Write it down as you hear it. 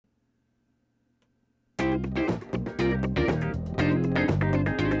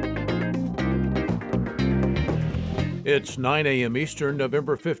It's 9 a.m. Eastern,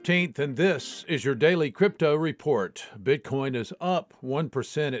 November 15th, and this is your daily crypto report. Bitcoin is up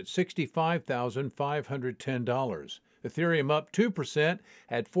 1% at $65,510. Ethereum up 2%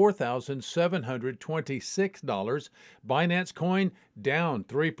 at $4,726. Binance Coin down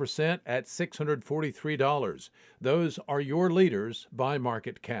 3% at $643. Those are your leaders by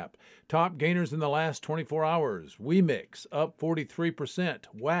market cap. Top gainers in the last 24 hours. WeMix up 43%,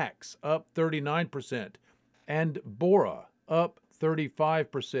 Wax up 39%. And Bora up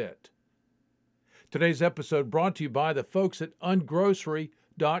 35%. Today's episode brought to you by the folks at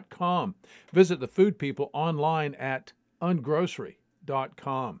ungrocery.com. Visit the food people online at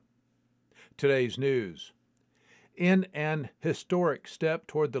ungrocery.com. Today's news. In an historic step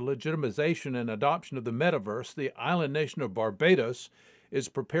toward the legitimization and adoption of the Metaverse, the island nation of Barbados is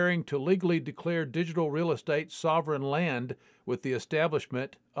preparing to legally declare digital real estate sovereign land with the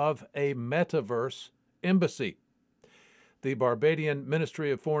establishment of a Metaverse embassy. The Barbadian Ministry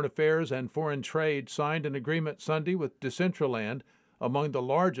of Foreign Affairs and Foreign Trade signed an agreement Sunday with Decentraland, among the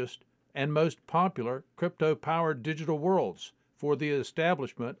largest and most popular crypto-powered digital worlds, for the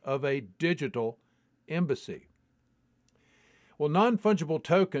establishment of a digital embassy. Well, non-fungible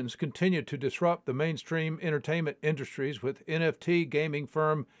tokens continue to disrupt the mainstream entertainment industries, with NFT gaming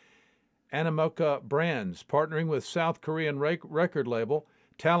firm Animoca Brands partnering with South Korean record label,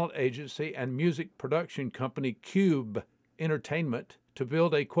 talent agency, and music production company Cube Entertainment to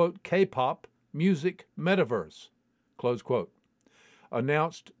build a, quote, K-pop music metaverse, close quote.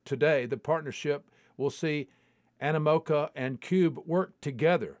 Announced today, the partnership will see Animoca and Cube work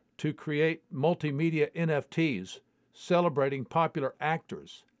together to create multimedia NFTs celebrating popular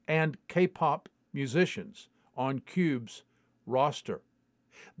actors and K-pop musicians on Cube's roster.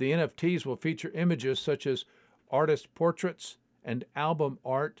 The NFTs will feature images such as artist portraits and album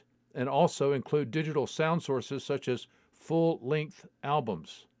art, and also include digital sound sources such as full-length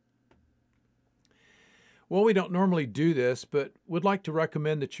albums. Well, we don't normally do this, but would like to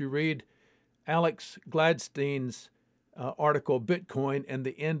recommend that you read Alex Gladstein's article, Bitcoin and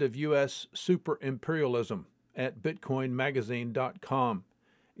the End of U.S. Super-Imperialism, at bitcoinmagazine.com.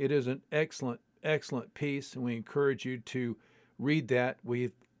 It is an excellent piece, and we encourage you to read that.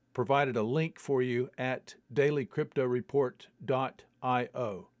 We've provided a link for you at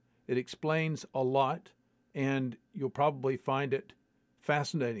dailycryptoreport.io. It explains a lot, and you'll probably find it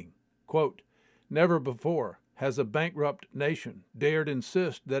fascinating. Quote, "Never before has a bankrupt nation dared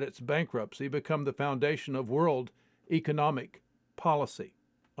insist that its bankruptcy become the foundation of world economic policy."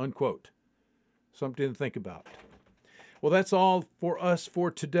 Unquote. Something to think about. Well, that's all for us for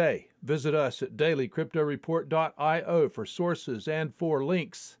today. Visit us at dailycryptoreport.io for sources and for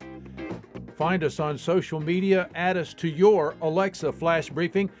links. Find us on social media, add us to your Alexa flash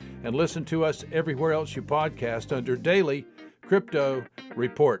briefing, and listen to us everywhere else you podcast under Daily Crypto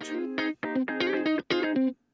Report.